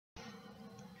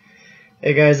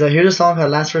Hey guys, here's a song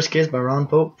called Last First Kiss by Ron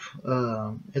Pope.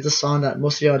 It's a song that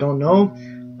most of y'all don't know.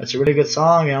 It's a really good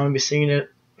song and I'm going to be singing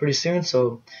it pretty soon,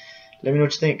 so let me know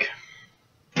what you think.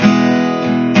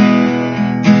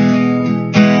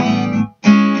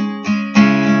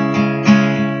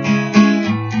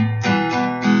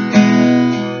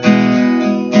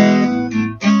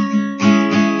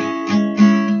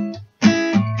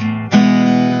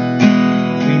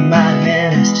 We might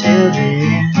met as children.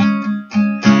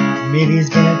 Maybe it's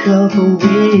been a couple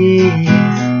weeks.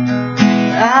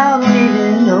 I don't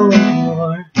even know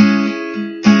anymore. You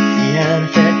had an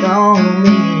effect on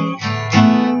me,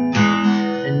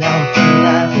 and now I feel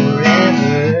like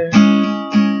forever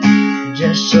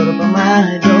just showed up on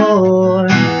my door.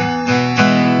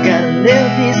 Got a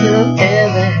little piece of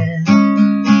heaven,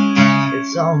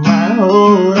 it's all mine,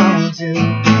 hold on to.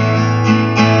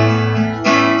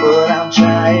 But I'm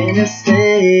trying to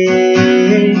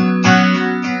stay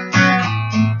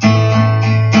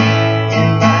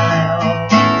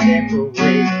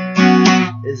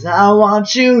I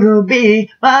want you to be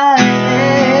my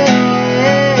last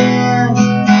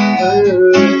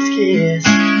first kiss.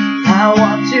 I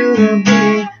want you to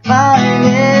be my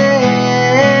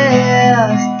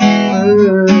last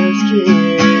first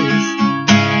kiss.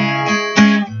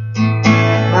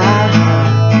 My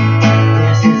heart,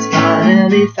 yes, it's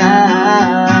finally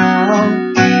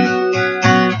found.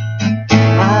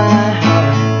 My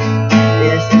heart,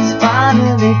 yes, it's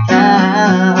finally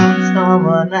found.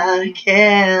 Someone I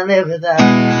can't live without.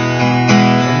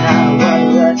 And I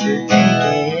wonder what you're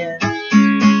thinking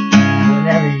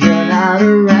whenever you're not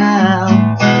around.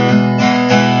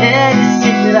 Any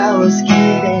secret I was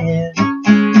keeping,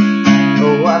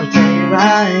 oh, I'll tell you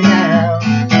right now.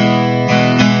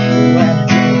 When I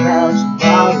think about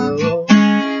tomorrow, I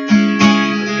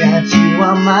got you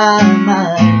on my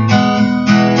mind.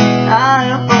 I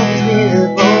always need a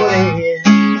voting.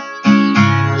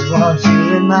 I want you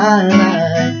in my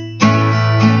life.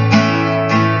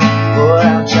 But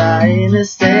I'm trying to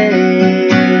stay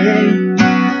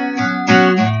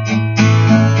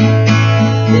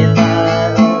in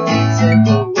my own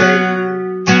simple way.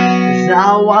 'Cause I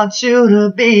want you to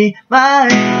be my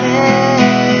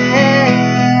last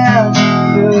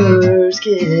first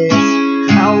kiss. I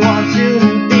want you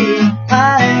to be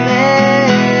my last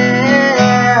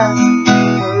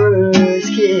first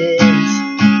kiss.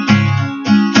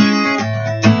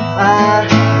 My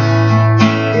heart,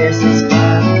 yes, it's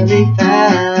finally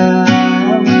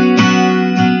found.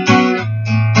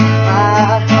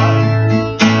 My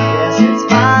heart, yes, it's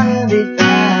finally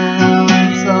found.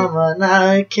 Someone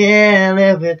I can't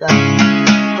live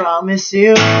without. Promise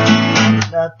you,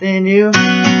 nothing new.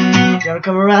 Gonna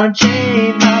come around and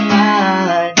change my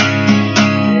mind.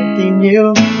 Anything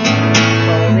new,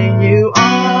 only you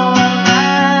on my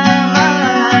mind.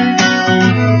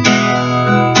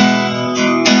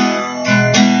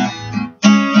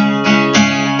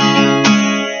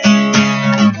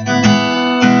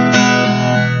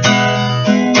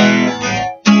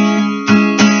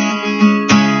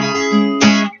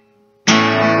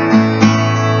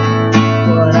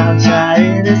 What I'm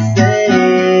trying to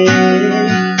say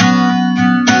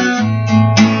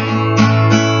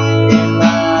in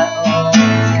my own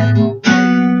simple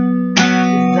way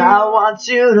is I want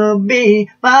you to be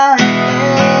my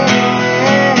last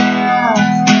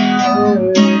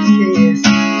first kiss. I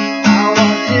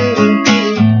want you to be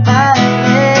my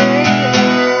last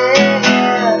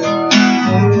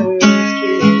first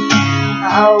kiss.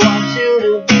 I want you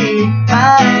to be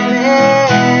my last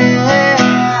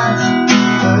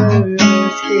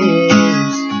first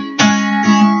kiss.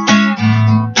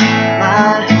 My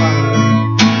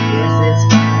heart, yes, it's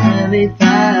finally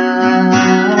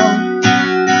found.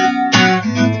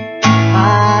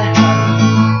 My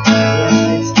heart, yes,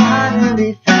 it's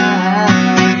finally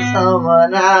found.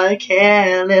 Someone I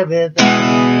can't live without.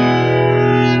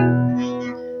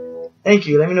 Thank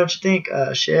you. Let me know what you think.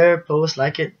 Share, post,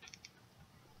 like it.